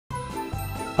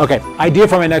Okay, idea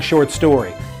for my next short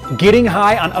story. Getting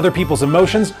high on other people's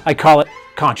emotions, I call it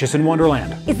Conscious in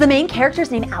Wonderland. Is the main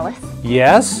character's name Alice?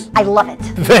 Yes? I love it.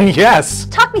 Then yes!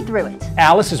 Talk me through it.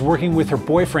 Alice is working with her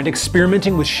boyfriend,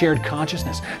 experimenting with shared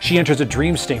consciousness. She enters a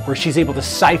dream state where she's able to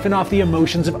siphon off the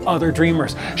emotions of other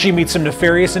dreamers. She meets some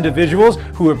nefarious individuals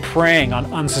who are preying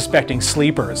on unsuspecting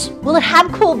sleepers. Will it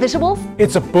have cool visuals?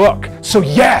 It's a book, so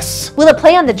yes! Will it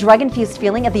play on the drug-infused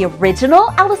feeling of the original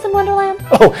Alice in Wonderland?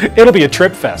 Oh, it'll be a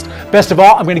trip fest. Best of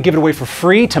all, I'm going to give it away for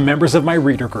free to members of my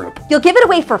reader group. You'll give it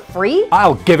away for free?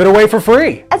 I'll give it away for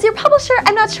free. As your publisher,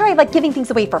 I'm not sure I like giving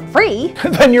things away for free.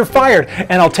 Then you're fired,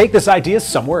 and I'll take this idea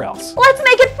somewhere else. Let's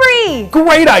make it free!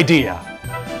 Great idea!